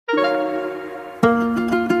Hey,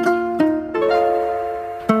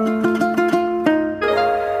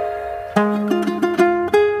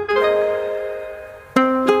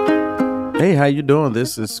 how you doing?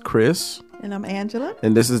 This is Chris. And I'm Angela.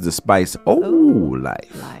 And this is the Spice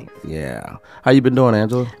Life. Yeah. How you been doing,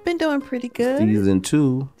 Angela? Been doing pretty good. Season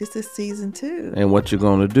 2. This is season 2. And what you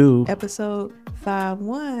gonna do? Episode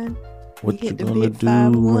 51. What you gonna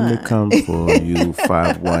do when they come for you?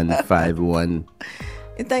 5151.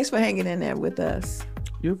 And thanks for hanging in there with us.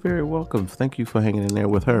 You're very welcome. Thank you for hanging in there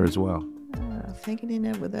with her as well. Hanging in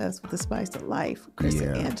there with us with the Spice of Life, Chris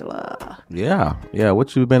and Angela. Yeah.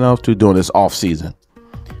 What you been off to doing this off season?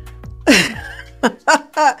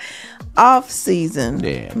 Off season.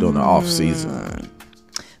 Yeah, doing the off season.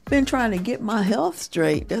 Been trying to get my health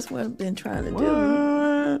straight. That's what I've been trying to do.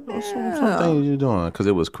 What some things you doing? Because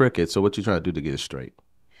it was cricket. So what you trying to do to get it straight?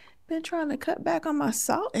 Been trying to cut back on my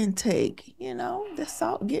salt intake. You know, the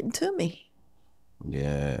salt getting to me.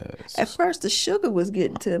 Yes. At first, the sugar was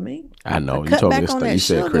getting to me. I know. You told me this thing. You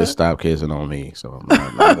said, Chris, stop kissing on me. So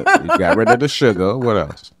you got rid of the sugar. What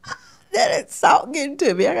else? That salt getting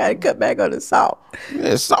to me. I got to cut back on the salt.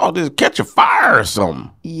 That salt is catch a fire or something.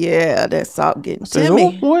 Yeah, that salt getting to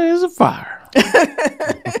me. Where is the fire?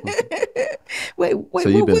 wait. So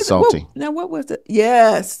you've been salty. Now, what was it?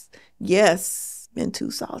 Yes. Been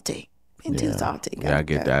too salty. Too salty. I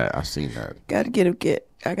get that. I've seen that.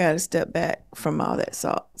 I got to step back from all that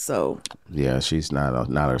salt. So yeah, she's not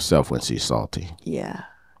herself when she's salty. Yeah.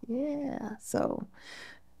 So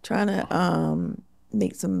trying to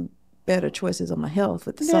make some better choices on my health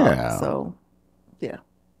with the salt. So yeah,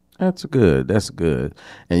 that's good.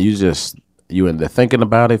 And you in the thinking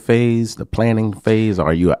about it phase, the planning phase, or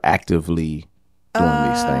are you actively doing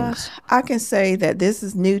these things? I can say that this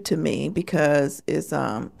is new to me because it's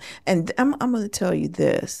and I'm going to tell you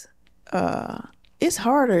this. It's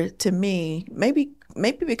harder to me, maybe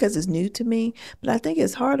because it's new to me, but I think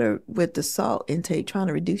it's harder with the salt intake, trying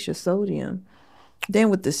to reduce your sodium,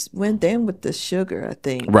 than with the sugar, I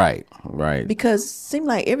think. Right. Because it seems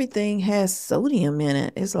like everything has sodium in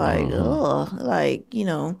it. It's like,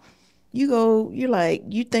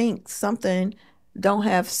 you think something don't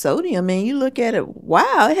have sodium, and you look at it,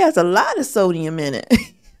 wow, it has a lot of sodium in it.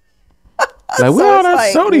 Like, where all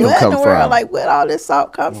that sodium come from? Like, where all this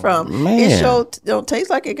salt come from? Man. It don't taste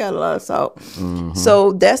like it got a lot of salt. Mm-hmm.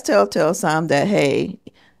 So that's telltale sign that, hey,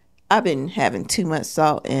 I've been having too much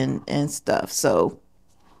salt and stuff. So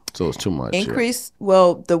it's too much.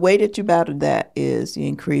 Well, the way that you battle that is you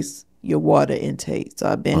increase your water intake. So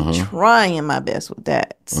I've been trying my best with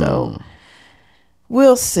that. So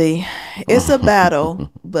we'll see. It's a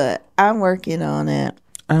battle, but I'm working on it.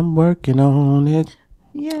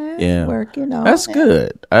 Yeah, working on That's it.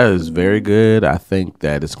 good. That is very good. I think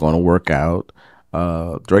that it's going to work out.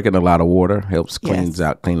 Drinking a lot of water helps clean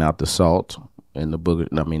out the salt and the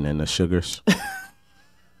the sugars.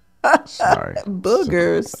 Sorry,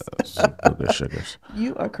 boogers. Booger sugars.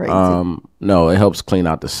 You are crazy. No, it helps clean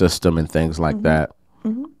out the system and things like that,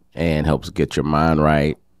 and helps get your mind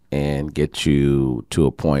right and get you to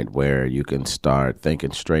a point where you can start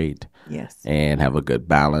thinking straight. Yes, and have a good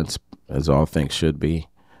balance, as all things should be,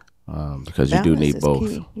 because balance, you do need both.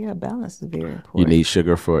 Key. Yeah, balance is very important. You need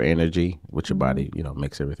sugar for energy, which your body,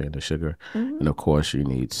 makes everything into sugar. And of course, you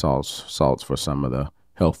need salts for some of the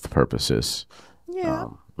health purposes. Yeah.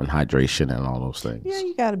 And hydration and all those things. Yeah,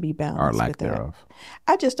 you got to be balanced. Or lack thereof.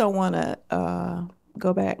 I just don't want to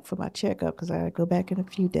go back for my checkup because I go back in a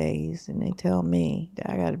few days and they tell me that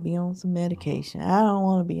I got to be on some medication. I don't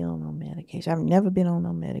want to be on no medication. I've never been on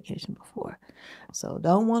no medication before. So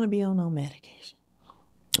don't want to be on no medication.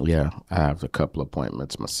 Yeah, I have a couple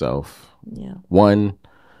appointments myself. Yeah. One,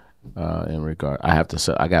 in regard, I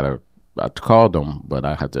called them, but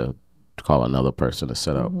I have to call another person to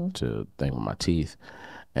set up to think with my teeth.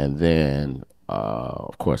 And then,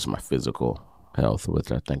 of course, my physical health,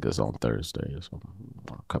 which I think is on Thursday, so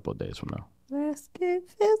a couple of days from now. Let's get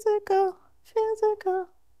physical.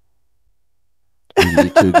 You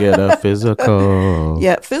need to get a physical.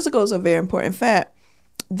 Yeah, physicals are very important. In fact,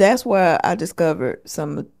 that's where I discovered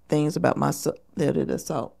some things about my the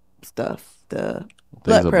salt stuff, the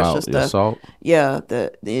blood pressure stuff. Salt? Yeah,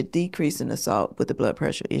 the decrease in the salt with the blood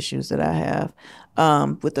pressure issues that I have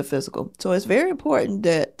with the physical. So it's very important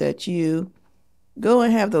that you go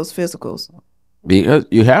and have those physicals. Because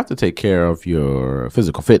you have to take care of your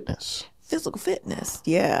physical fitness.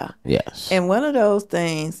 Yeah. Yes. And one of those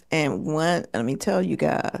things, let me tell you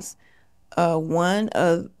guys, one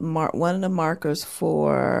of the markers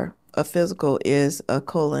for a physical is a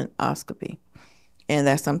colonoscopy. And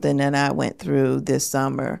that's something that I went through this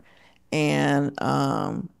summer. And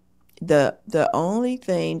The only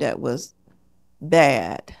thing that was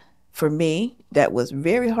bad for me that was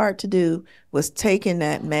very hard to do was taking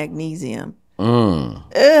that magnesium. Mm.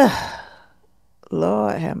 Ugh,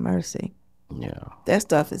 Lord have mercy. Yeah. That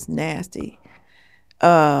stuff is nasty.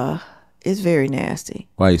 Uh, it's very nasty.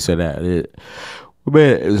 Why you say that?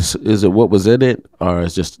 Man, is it what was in it, or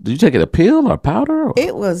is just? Did you take it a pill or powder? Or?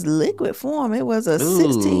 It was liquid form. It was a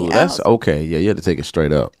 16 Ooh, that's ounce. okay. Yeah, you had to take it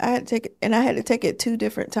straight up. I had to take it, and I had to take it two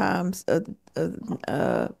different times.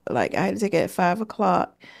 Like I had to take it at 5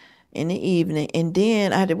 o'clock in the evening, and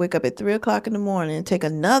then I had to wake up at 3 o'clock in the morning and take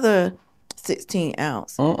another 16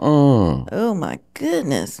 ounce. Uh-uh. Oh my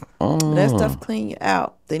goodness! But that Uh. stuff clean you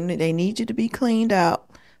out. They need you to be cleaned out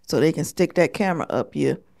so they can stick that camera up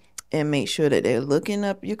you and make sure that they're looking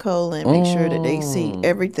up your colon, make sure that they see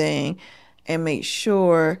everything, and make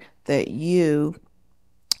sure that you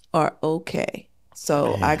are okay.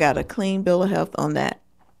 So I got a clean bill of health on that.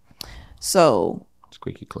 So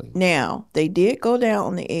Squeaky clean. now they did go down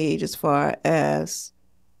on the age as far as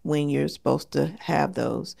when you're supposed to have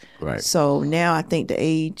those. Right. So now I think the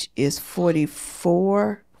age is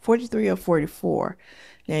 44, 43 or 44.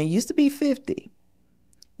 Now it used to be 50.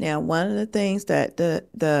 Now one of the things that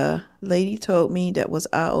the lady told me that was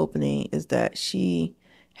eye opening is that she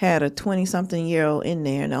had a 20-something-year-old in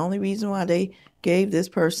there, and the only reason why they gave this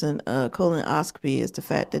person a colonoscopy is the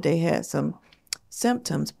fact that they had some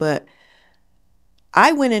symptoms. But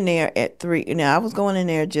I went in there at 3. Now I was going in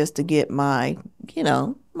there just to get my,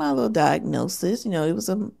 my little diagnosis. It was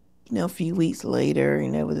a few weeks later,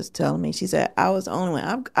 and they were just telling me. She said I was the only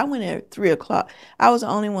one. I went there at 3 o'clock. I was the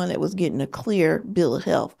only one that was getting a clear bill of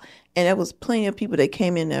health, and there was plenty of people that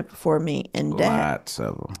came in there before me, and Lots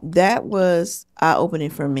of them. that was eye opening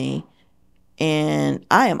for me. And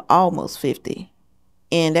I am almost 50,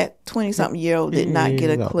 and that 20-something-year-old did not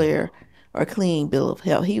get a clear or clean bill of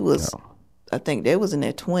health. He was. No. I think they was in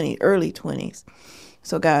their early 20s.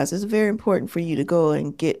 So guys, it's very important for you to go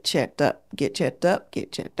and get checked up, get checked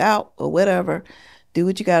out, or whatever. Do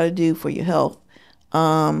what you got to do for your health. There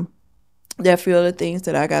are a few other things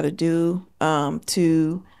that I got to do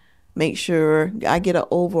to make sure I get an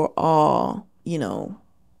overall,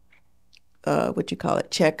 what you call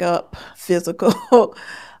it, checkup, physical.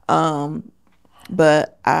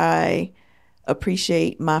 But I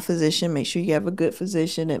appreciate my physician. Make sure you have a good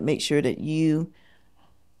physician and make sure that you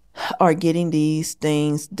are getting these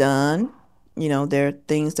things done. There are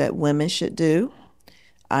things that women should do.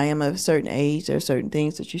 I am of a certain age. There are certain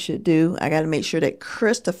things that you should do. I got to make sure that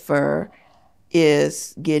Christopher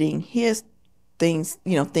is getting his things,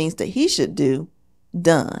 things that he should do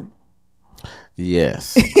done.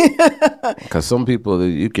 Yes. Because some people,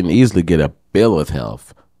 you can easily get a bill of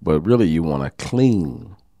health, but really you want a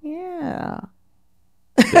clean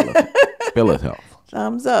bill of health.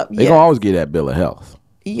 Thumbs up. They're going to always get that bill of health.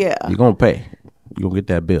 Yeah. You're going to pay. You're going to get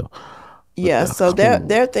that bill. Yeah, so there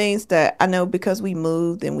are things that I know because we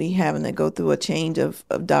moved and we having to go through a change of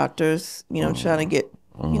doctors, trying to get,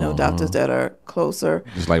 doctors that are closer.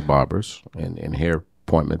 Just like barbers and hair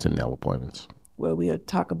appointments and nail appointments. Well, we'll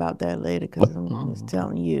talk about that later because I'm just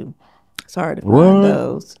telling you. It's hard to find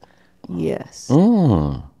those. Yes.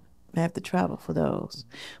 I have to travel for those.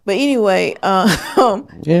 But anyway,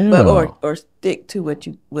 but or stick to what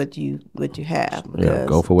you have. Yeah,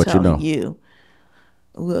 go for what you know.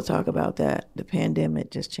 We'll talk about that. The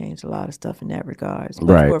pandemic just changed a lot of stuff in that regards.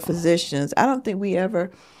 But right. For physicians, I don't think we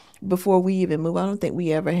ever, before we even moved, I don't think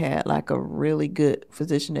we ever had like a really good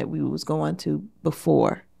physician that we was going to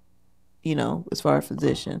before, as far as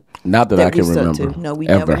physician. Not that I can remember. No, we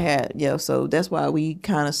ever. never had. Yeah, so that's why we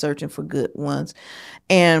kind of searching for good ones.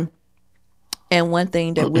 And one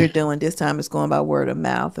thing that we're doing this time is going by word of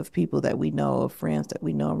mouth of people that we know, of friends that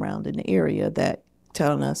we know around in the area that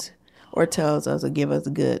tells us or give us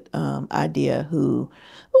a good idea who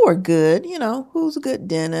are good, who's a good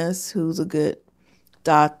dentist, who's a good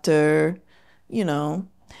doctor, even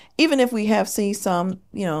if we have seen some,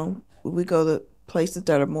 we go to places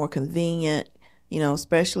that are more convenient,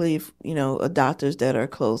 especially if, doctors that are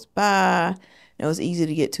close by. It's easy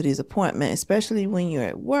to get to these appointments, especially when you're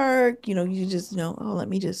at work. You just, let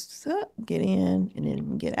me just get in and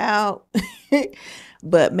then get out.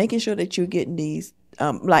 But making sure that you're getting these,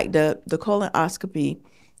 like the colonoscopy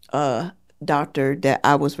doctor that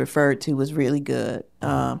I was referred to was really good.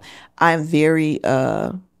 I'm very,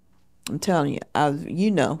 I'm telling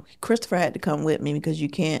you, Christopher had to come with me because you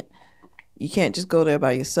can't You can't just go there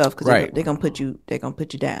by yourself because Right. they're gonna put you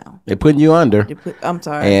down. They putting you under. I'm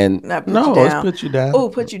sorry, And not put you no, it's down. put you down. Oh,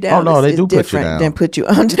 put you Oh down no, they is do put you different than down. put you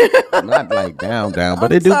under. Not like down, but I'm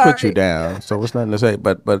they do put you sorry. down. So it's nothing to say.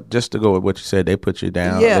 But just to go with what you said, they put you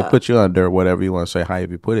down. They Yeah. put you under, whatever you want to say,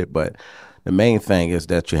 however you put it. But the main thing is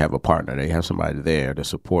that you have a partner. They have somebody there to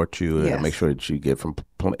support you and make Yes. sure that you get from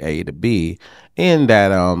A to B, and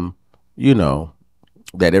that you know,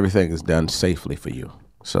 that everything is done safely for you.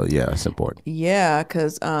 So yeah, it's important. Yeah,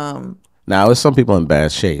 because Now, there's some people in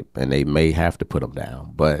bad shape, and they may have to put them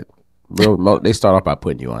down, but they start off by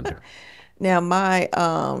putting you under. now my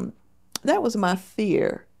that was my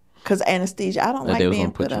fear because anesthesia. I don't That they like was being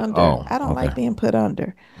gonna put put you. under. Oh, I don't okay. like being put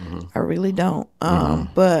under. Mm-hmm. I really don't.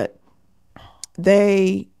 Mm-hmm. But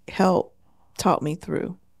they helped talk me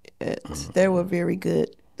through it. They were very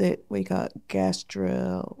good. That we got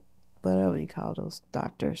gastro, whatever you call those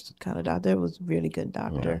doctors, kind of doctor. There was really good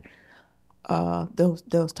doctor. Yeah.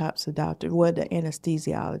 Those types of doctors. Well, the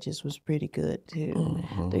anesthesiologist was pretty good too.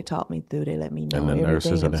 Mm-hmm. They taught me through. They let me And know the everything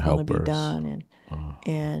nurses that and the was going to be helpers. done, Mm-hmm.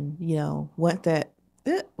 and once that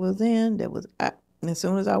it was in, as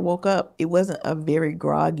soon as I woke up, it wasn't a very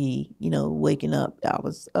groggy, waking up. I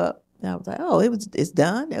was up. And I was like, oh, it's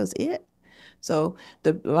done. That was it. So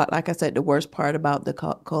like I said, the worst part about the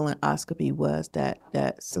colonoscopy was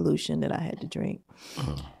that solution that I had to drink.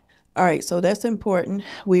 Mm-hmm. All right, so that's important.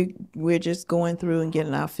 We're just going through and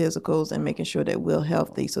getting our physicals and making sure that we're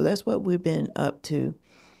healthy. So that's what we've been up to,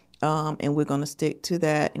 and we're going to stick to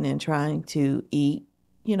that, and then trying to eat,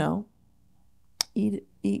 you know, eat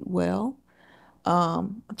well.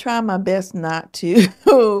 I'm trying my best not to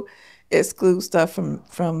exclude stuff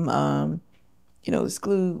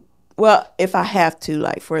exclude. Well, if I have to,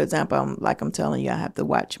 like for example, I'm telling you, I have to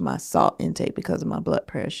watch my salt intake because of my blood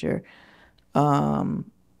pressure,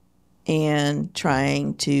 and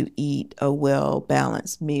trying to eat a well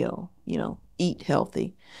balanced meal. Eat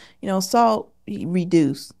healthy. Salt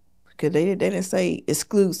reduce because they didn't say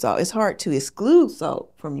exclude salt. It's hard to exclude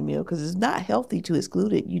salt from your meal because it's not healthy to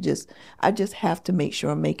exclude it. I just have to make sure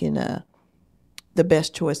I'm making the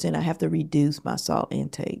best choice, and I have to reduce my salt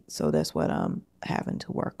intake. So that's what I'm having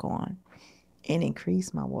to work on and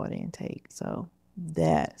increase my water intake. So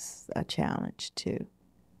that's a challenge too.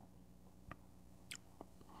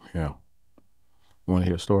 Yeah. You want to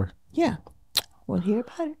hear a story? Yeah. Well, hear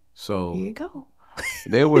about it. So Here you go.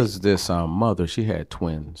 there was this mother. She had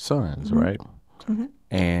twin sons, right? Mm-hmm.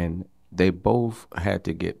 And they both had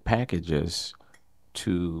to get packages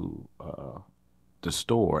to the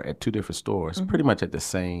store at two different stores, pretty much at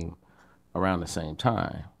around the same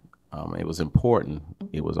time. It was important.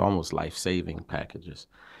 It was almost life-saving packages.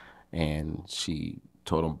 And she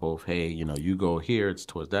told them both, hey, you go here, it's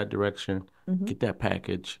towards that direction, get that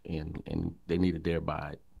package, and they needed there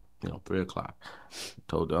by, 3 o'clock.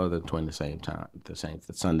 Told the other twin the same time, the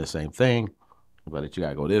son the same thing, but that you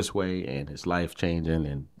gotta go this way, and it's life changing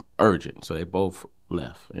and urgent. So they both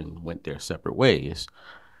left and went their separate ways.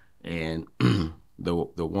 And the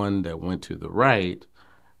one that went to the right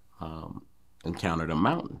encountered a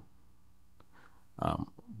mountain.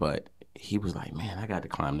 But he was like, man, I got to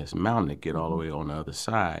climb this mountain to get all the way on the other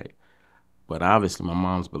side. But obviously, my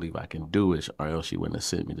mom's believe I can do it, or else she wouldn't have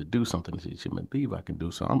sent me to do something that she believe I can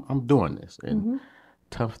do. So I'm doing this, and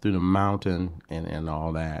tough through the mountain and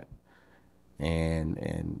all that,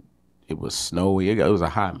 and it was snowy. It was a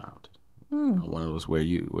high mountain. One of those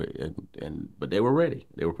but they were ready.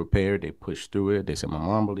 They were prepared. They pushed through it. They said, my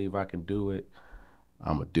mom believe I can do it.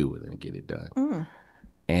 I'm gonna do it and get it done.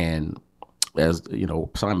 And as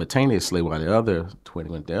simultaneously while the other twin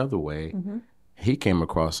went the other way, he came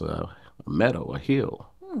across a meadow, a hill.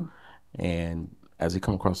 And as he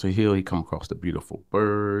come across the hill, he come across the beautiful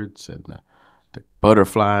birds and the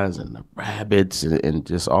butterflies and the rabbits and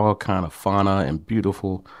just all kind of fauna and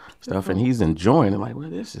beautiful stuff. And he's enjoying it like, well,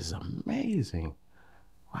 this is amazing.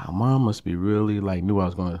 Wow, mom must be really knew I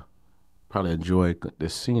was going to probably enjoy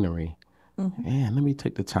this scenery. Man, let me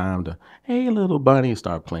take the time to, hey, little bunny,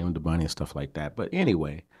 start playing with the bunny and stuff like that. But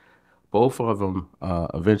anyway, both of them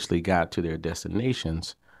eventually got to their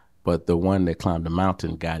destinations, but the one that climbed the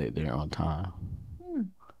mountain got it there on time.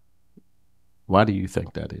 Why do you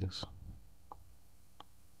think that is?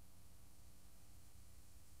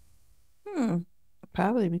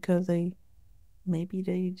 Probably because they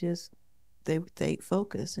stayed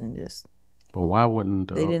focused and just But why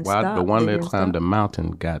wouldn't they didn't why the stop. one They that didn't climbed stop. the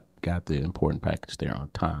mountain got the important package there on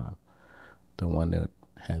time? The one that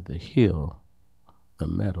had the hill, the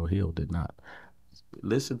metal hill, did not.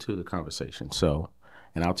 Listen to the conversation. So,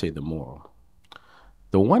 and I'll tell you the moral.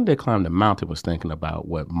 The one that climbed the mountain was thinking about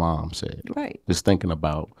what mom said. Right. Just thinking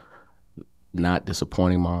about not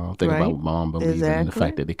disappointing mom, think about Right. mom believing in the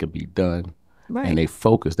fact Exactly. that it could be done, and Right. they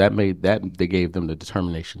focused. That made that they gave them the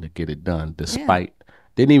determination to get it done, Yeah. despite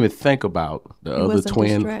didn't even think about the He other wasn't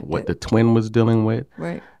twin, what distracted. the twin was dealing with.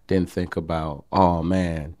 Right. Didn't think about, oh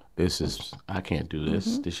man, this is I can't do this.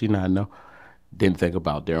 Mm-hmm. Did she not know? Didn't think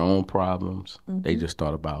about their own problems. They Mm-hmm. just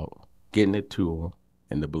thought about getting it to them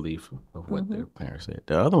and the belief of what Mm-hmm. their parents said.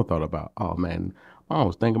 The other one thought about, oh man, mom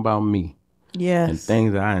was thinking about me and Yes.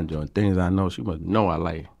 things that I enjoy and things I know she must know I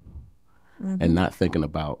like, and Mm-hmm. not thinking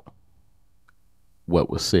about what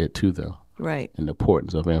was said to them Right. and the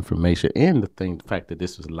importance of information and the fact that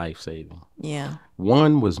this was life saving. Yeah.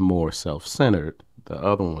 One was more self centered, the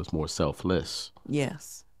other one was more selfless.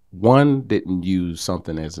 Yes. One didn't use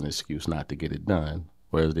something as an excuse not to get it done,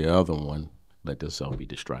 whereas the other one let themselves be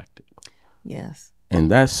distracted. Yes. And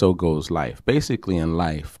that so goes life. Basically, in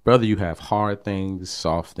life, whether you have hard things,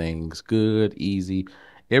 soft things, good, easy,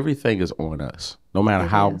 everything is on us. No matter It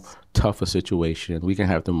how is. tough a situation, we can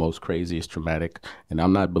have the most craziest traumatic. And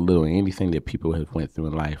I'm not belittling anything that people have went through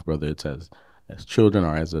in life, whether it's as children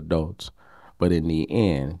or as adults. But in the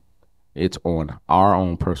end, it's on our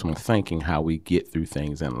own personal thinking how we get through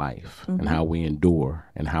things in life and Mm-hmm. how we endure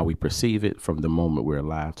and how we perceive it from the moment we're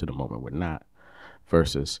alive to the moment we're not,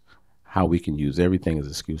 versus how we can use everything as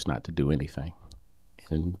an excuse not to do anything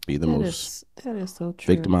and be the most That is so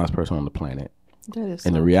true. victimized person on the planet. That is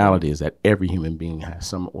And the so true. reality is that every human being has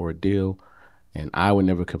some ordeal, and I would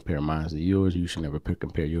never compare mine to yours. You should never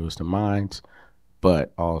compare yours to mine.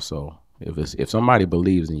 But also, if somebody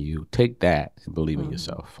believes in you, take that and believe in Mm-hmm.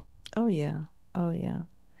 yourself. Oh yeah. Oh yeah.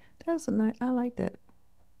 That's a nice. I like that.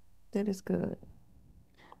 That is good.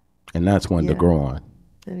 And that's one to Yeah. grow on.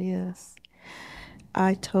 It is.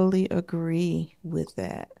 I totally agree with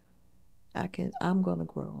that. I'm gonna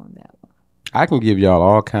grow on that one. I can give y'all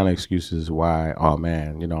all kind of excuses why. Oh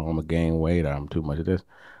man, I'm a gain weight. Or I'm too much of this,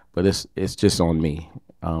 but it's just on me.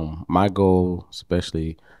 My goal,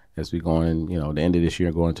 especially as we go in, the end of this year,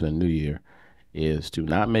 and going to the new year, is to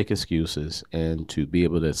not make excuses and to be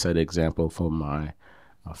able to set an example for my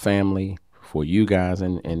family, for you guys,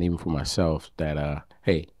 and even for myself. That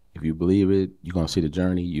hey, if you believe it, you're gonna see the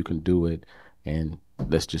journey. You can do it, and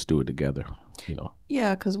let's just do it together. You know.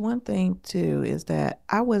 Yeah, because one thing too is that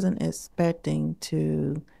I wasn't expecting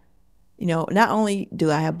to, not only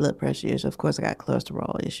do I have blood pressure issues, of course I got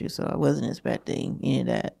cholesterol issues, so I wasn't expecting any of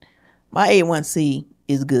that. My A1C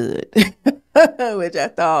is good, which I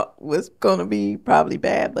thought was going to be probably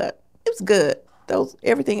bad, but it was good.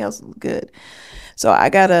 Everything else was good. So I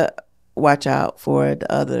gotta watch out for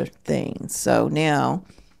the other things. So now,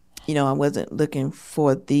 I wasn't looking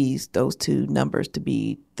for those two numbers to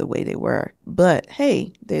be the way they were. But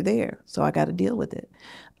hey, they're there. So I got to deal with it.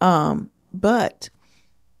 But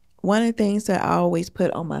one of the things that I always put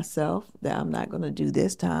on myself that I'm not going to do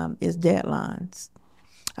this time is deadlines.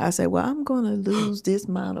 I say, well, I'm going to lose this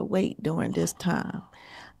amount of weight during this time.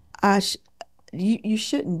 I sh- you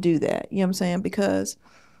shouldn't do that. You know what I'm saying? Because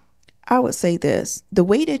I would say this: the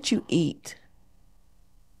way that you eat,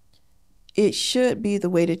 it should be the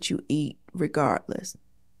way that you eat regardless.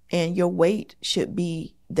 And your weight should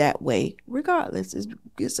be that way regardless.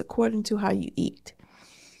 It's according to how you eat.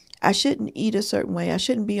 I shouldn't eat a certain way. I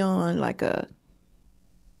shouldn't be on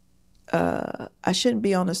I shouldn't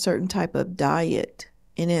be on a certain type of diet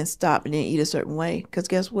and then stop and then eat a certain way. Because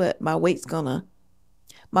guess what? My weight's gonna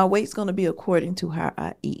be according to how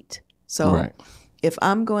I eat. So Right. if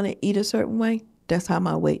I'm gonna eat a certain way, that's how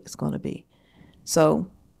my weight is gonna be. So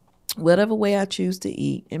whatever way I choose to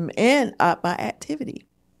eat, and my activity.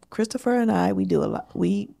 Christopher and I, we do a lot.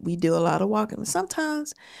 We do a lot of walking.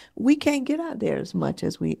 Sometimes we can't get out there as much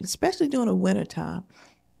as especially during the winter time.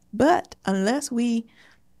 But unless let's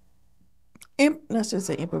just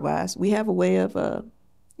say improvise, we have a way of,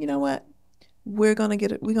 you know what? We're gonna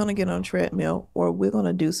get on a treadmill, or we're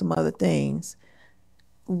gonna do some other things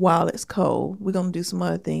while it's cold. We're gonna do some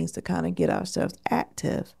other things to kind of get ourselves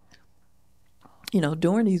active.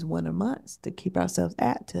 During these winter months to keep ourselves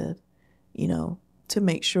active, you know, to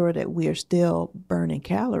make sure that we are still burning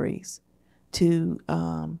calories to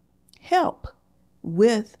help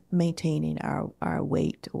with maintaining our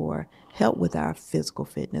weight or help with our physical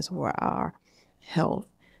fitness or our health,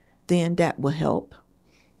 then that will help.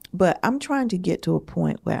 But I'm trying to get to a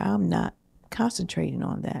point where I'm not concentrating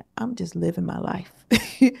on that. I'm just living my life.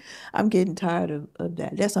 I'm getting tired of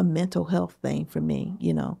that. That's a mental health thing for me.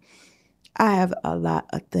 I have a lot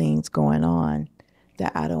of things going on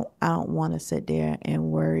that I don't want to sit there and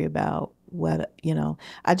worry about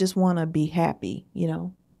I just want to be happy.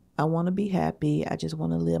 I want to be happy. I just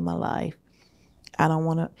want to live my life. I don't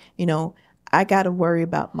want to, I got to worry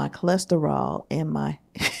about my cholesterol and my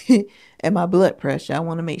and my blood pressure. I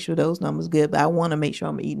want to make sure those numbers good, but I want to make sure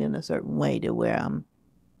I'm eating in a certain way to where I'm,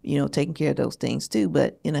 taking care of those things too,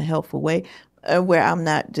 but in a helpful way, where I'm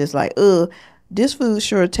not just like, this food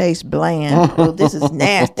sure tastes bland. Oh, this is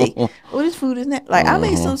nasty. Oh, this food is not like I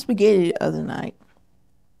made some spaghetti the other night.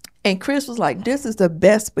 And Chris was like, this is the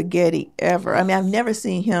best spaghetti ever. I mean, I've never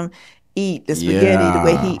seen him eat the spaghetti the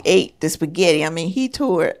way he ate the spaghetti. I mean, he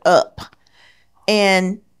tore it up.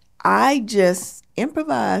 And I just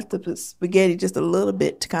improvised the spaghetti just a little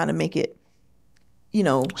bit to kind of make it, She's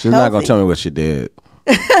healthy. not going to tell me what she did.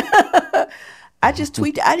 I just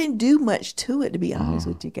tweaked it. I didn't do much to it, to be honest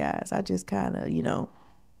with you guys. I just kind of,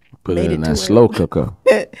 Put made it in to that where- slow cooker.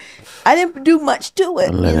 I didn't do much to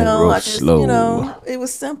it. Let it I roast just, slow. it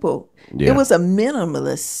was simple. Yeah. It was a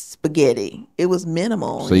minimalist spaghetti. It was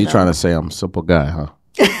minimal. So you're trying to say I'm a simple guy, huh?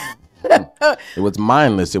 It was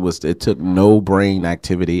mindless. It took no brain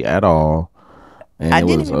activity at all. And I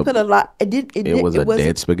didn't even put a lot. It was a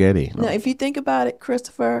dead spaghetti. No, if you think about it,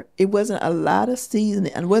 Christopher, it wasn't a lot of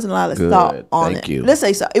seasoning and it wasn't a lot of salt on Thank it. you. Let's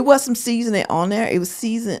say so. It was some seasoning on there. It was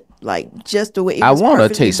seasoned like just the way it I was. want to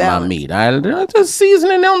perfectly taste balanced. my meat. I just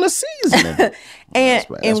seasoning on the seasoning.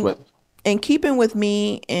 And keeping with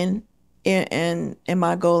me and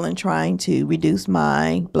my goal in trying to reduce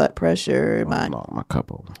my blood pressure, my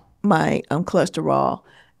couple. my cholesterol,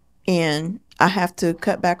 and I have to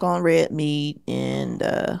cut back on red meat and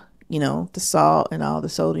the salt and all the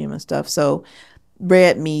sodium and stuff. So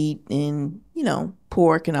red meat and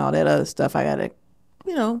pork and all that other stuff I gotta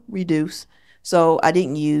reduce. So I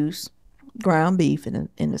didn't use ground beef in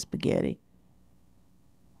the spaghetti.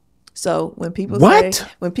 So when people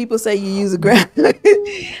say you use a ground,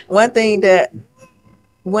 one thing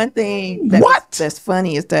that's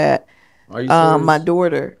funny is that our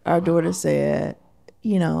daughter said,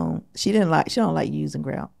 she don't like using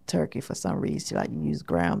ground turkey for some reason. She like to use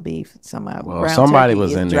ground beef. Somebody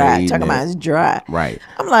was in there eating talking about it's dry. Right.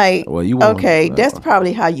 I'm like, well, that's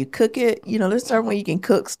probably how you cook it. There's certain way you can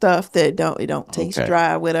cook stuff that don't taste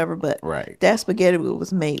dry or whatever. But that spaghetti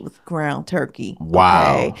was made with ground turkey.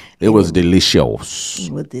 Wow. Okay? It was delicious.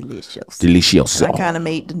 It was delicious. Delicious. And I kind of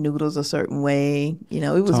made the noodles a certain way. It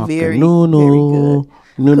was very, very good.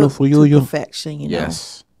 No, for you. To perfection.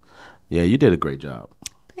 Yes. Yeah, you did a great job.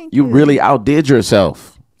 Thank you really outdid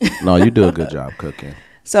yourself. No, you do a good job cooking.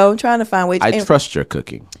 So I'm trying to find ways. I trust your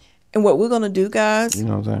cooking. And what we're going to do, guys, you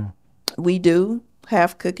know what I'm saying? We do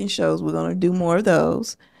have cooking shows. We're going to do more of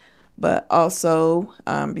those. But also,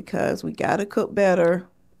 because we got to cook better,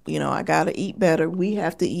 I got to eat better. We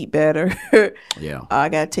have to eat better. Yeah. I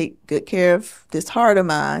got to take good care of this heart of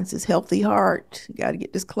mine, this healthy heart. Got to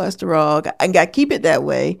get this cholesterol. I got to keep it that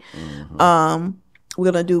way. Mm-hmm. We're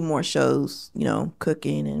going to do more shows,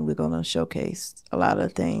 cooking, and we're going to showcase a lot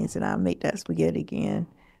of things. And I'll make that spaghetti again.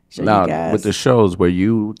 Now, with the shows, were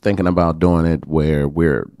you thinking about doing it where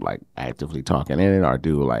we're like actively talking in it, or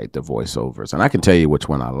do like the voiceovers? And I can tell you which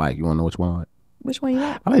one I like. You want to know which one I like? Which one you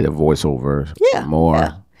like? I like the voiceovers more.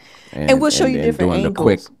 Yeah. And we'll show you different angles. The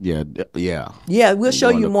quick, Yeah, we'll show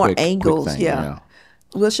you more angles. Thing, yeah.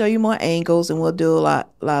 We'll show you more angles, and we'll do a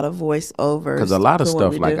lot of voiceovers. Because a lot of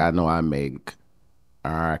stuff, like I know I make,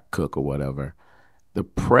 or I cook or whatever, the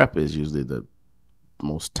prep is usually the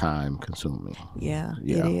most time consuming. Yeah,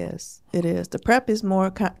 it is. It is. The prep is more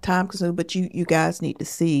time consuming, but you guys need to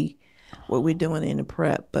see what we're doing in the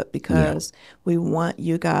prep. But because we want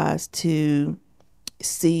you guys to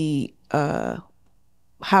see how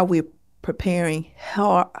we're preparing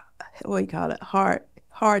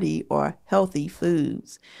hearty or healthy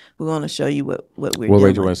foods, we're going to show you what we're doing. What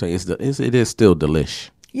Rachel was saying it is still delish.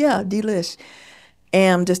 Yeah, delish.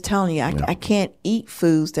 And I'm just telling you, I can't eat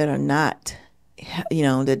foods that are not,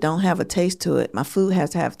 that don't have a taste to it. My food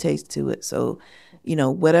has to have a taste to it. So,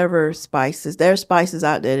 whatever spices, there are spices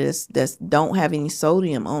out there that don't have any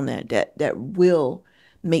sodium on that will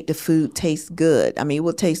make the food taste good. I mean, it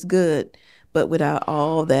will taste good, but without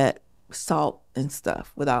all that salt and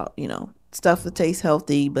stuff, without, stuff that tastes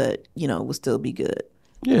healthy, but, will still be good.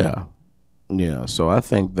 Yeah. Yeah, so I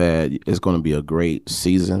think that it's going to be a great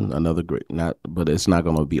season, but it's not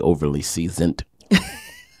going to be overly seasoned.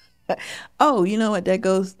 Oh, you know what? That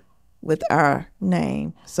goes with our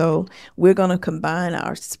name. So we're going to combine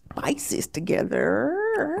our spices together.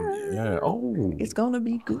 Yeah. Oh. It's going to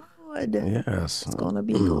be good. Yes. It's going to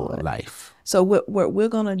be good. Life. So what we're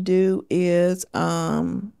going to do is,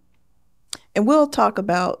 and we'll talk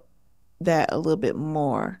about that a little bit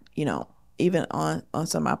more, even on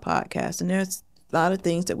some of our podcasts. And there's a lot of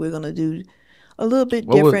things that we're going to do a little bit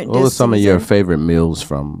different. What were some of your favorite meals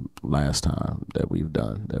from last time that we've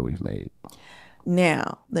made?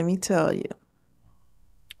 Now, let me tell you.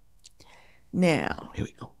 Now, Here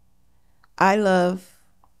we go. I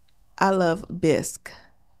love bisque.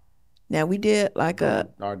 Now we did like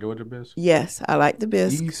Our Georgia bisque. yes, I like the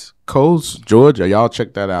bisque. East Coast Georgia, y'all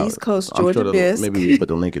check that out. East Coast I'm Georgia sure bisque. maybe we put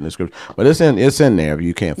the link in the description, but it's in there. If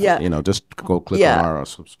you can't, Yeah. just go click on Yeah. our.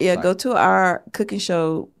 Yeah, go to our cooking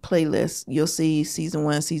show playlist. You'll see season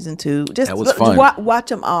 1, season 2. Just That was fun. watch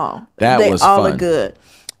them all. That they was all fun. are good.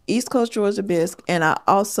 East Coast Georgia bisque, and I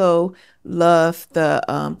also love the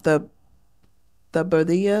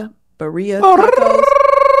birria tacos.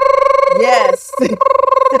 Yes.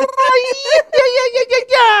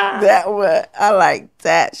 That one. I like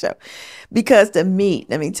that show. Because the meat,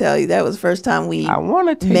 let me tell you, that was the first time we I want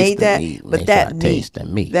to taste made the that. meat. But that meat, taste the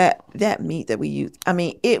meat. that meat that we used, I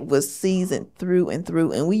mean, it was seasoned through and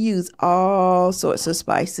through, and we used all sorts of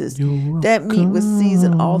spices. That meat was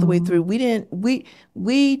seasoned all the way through. We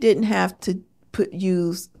didn't have to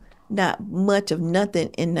use not much of nothing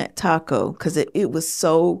in that taco because it was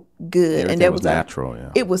so good. Everything and that was natural.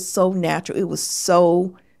 Yeah. It was so natural. It was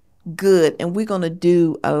so good, and we're gonna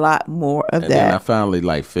do a lot more of And that. then I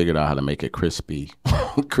finally figured out how to make it crispy,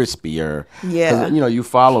 crispier. Yeah. 'Cause, you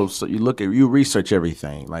follow, so you research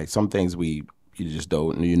everything. Like some things you just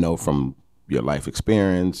don't, from your life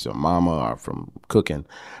experience, your mama, or from cooking.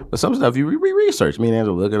 But some stuff you research. Me and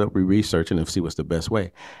Angela look it up, we research it and see what's the best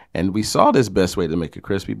way. And we saw this best way to make it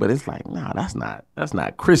crispy, but it's like, no, that's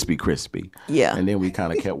not crispy. Yeah. And then we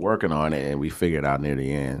kind of kept working on it, and we figured out near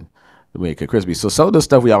the end to make it crispy. So some of the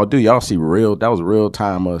stuff we all do, y'all see that was real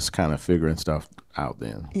time us kind of figuring stuff out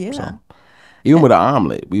then. Yeah. So, even with an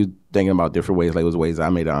omelet, we were thinking about different ways. Like it was ways I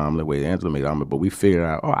made an omelet, ways Angela made an omelet, but we figured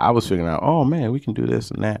out, I was figuring out, oh man, we can do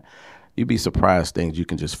this and that. You'd be surprised things you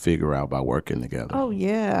can just figure out by working together. Oh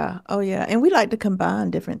yeah. And we like to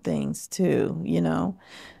combine different things too,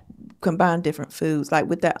 combine different foods. Like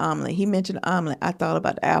with that omelet, he mentioned omelet. I thought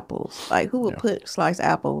about apples. Like who would put sliced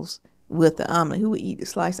apples with the omelet? Who would eat the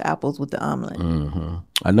sliced apples with the omelet? Mm-hmm.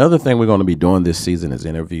 Another thing we're going to be doing this season is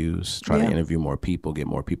interviews, trying to interview more people, get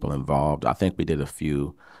more people involved. I think we did a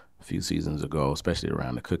few seasons ago, especially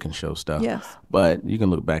around the cooking show stuff. Yes. But you can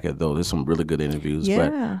look back at those. There's some really good interviews. Yeah.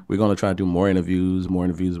 But we're going to try to do more interviews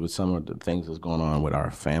with some of the things that's going on with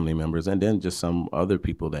our family members, and then just some other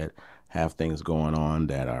people that have things going on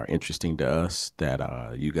that are interesting to us that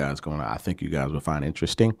I think you guys will find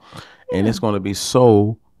interesting. Yeah. And it's going to be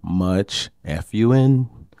so much FUN.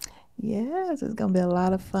 Yes, it's going to be a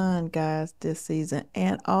lot of fun, guys, this season.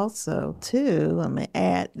 And also, too, I'm going to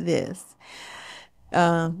add this.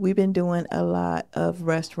 We've been doing a lot of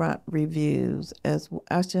restaurant reviews.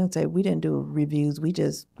 I shouldn't say we didn't do reviews. We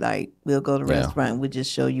just we'll go to restaurant and we'll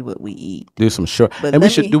just show you what we eat. Do some short, and we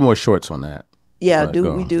should do more shorts on that. Yeah,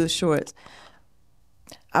 we do shorts.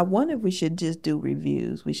 I wonder if we should just do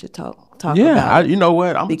reviews. We should talk about it. You know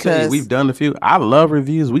what? I'm going to tell you, we've done a few. I love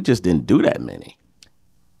reviews. We just didn't do that many.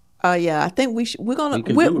 Yeah, I think we're gonna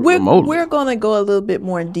go a little bit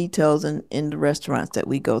more in details in the restaurants that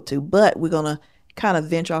we go to, but we're gonna kind of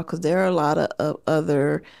venture off because there are a lot of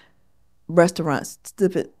other restaurants,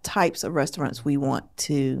 different types of restaurants we want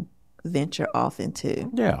to venture off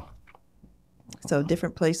into. Yeah. So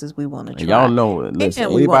different places we want to try. Y'all know, listen,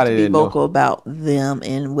 and we want to be vocal about them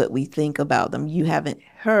and what we think about them. You haven't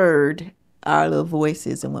heard our little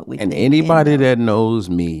voices and what we think. And anybody that knows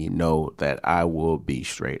me know that I will be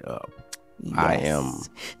straight up. Yes. I am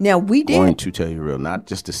going to tell you real, not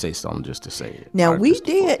just to say something, just to say it. Now, we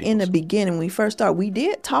did in the beginning, when we first started, we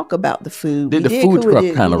did talk about the food. The food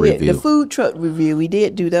truck kind of review. The food truck review, we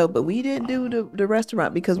did do that, but we didn't do the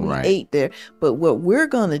restaurant because we ate there. But what we're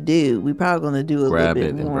going to do, we're probably going to do a little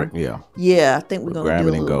bit more. Yeah, I think we're going to do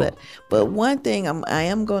a little bit. But one thing I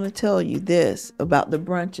am going to tell you this about the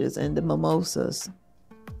brunches and the mimosas.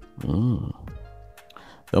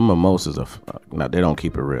 The mimosas are they don't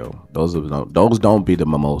keep it real. Those don't be the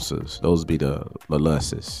mimosas. Those be the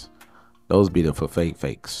lusses. Those be the for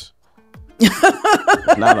fakes.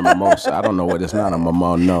 It's not a mimosa. I don't know what it's not a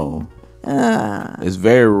mimosa. No. It's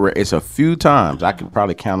very rare. It's a few times. I can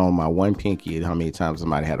probably count on my one pinky how many times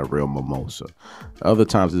somebody had a real mimosa. Other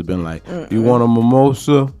times it's been like, you want a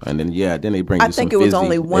mimosa? And then then they bring you some fizzy. I think it was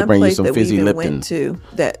only one place that we even went to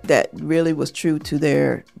that really was true to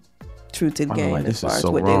the game as far as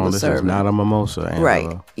what they were serving. This is not a mimosa, Angela.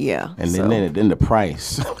 Right? Yeah. And then the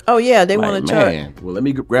price. Oh yeah, they want to charge. Well, let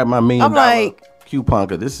me grab my $1 million coupon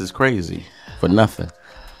because this is crazy for nothing.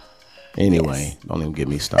 Anyway, don't even get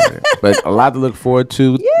me started. But a lot to look forward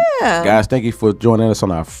to. Yeah, guys, thank you for joining us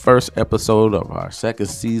on our first episode of our second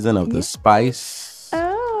season of The Spice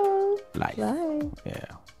Life. Yeah.